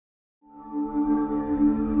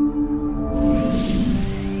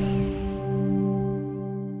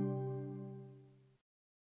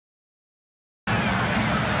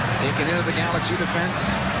the Galaxy defense.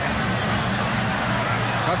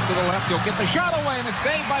 Cuts to the left. He'll get the shot away, and a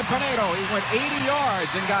save by Penedo. He went 80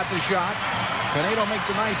 yards and got the shot. Penedo makes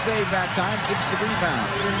a nice save that time, keeps the rebound.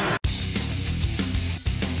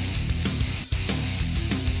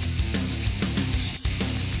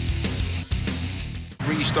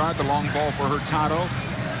 Restart, the long ball for Hurtado.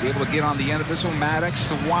 He's able to get on the end of this one. Maddox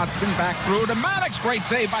to Watson, back through to Maddox. Great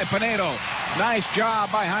save by Penedo. Nice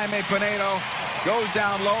job by Jaime Penedo. Goes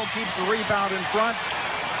down low, keeps the rebound in front.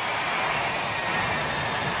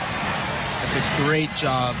 That's a great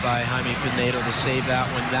job by Jaime Penedo to save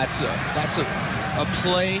that one. That's a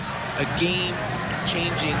play, a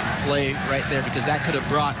game-changing play right there, because that could have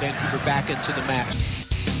brought Vancouver back into the match.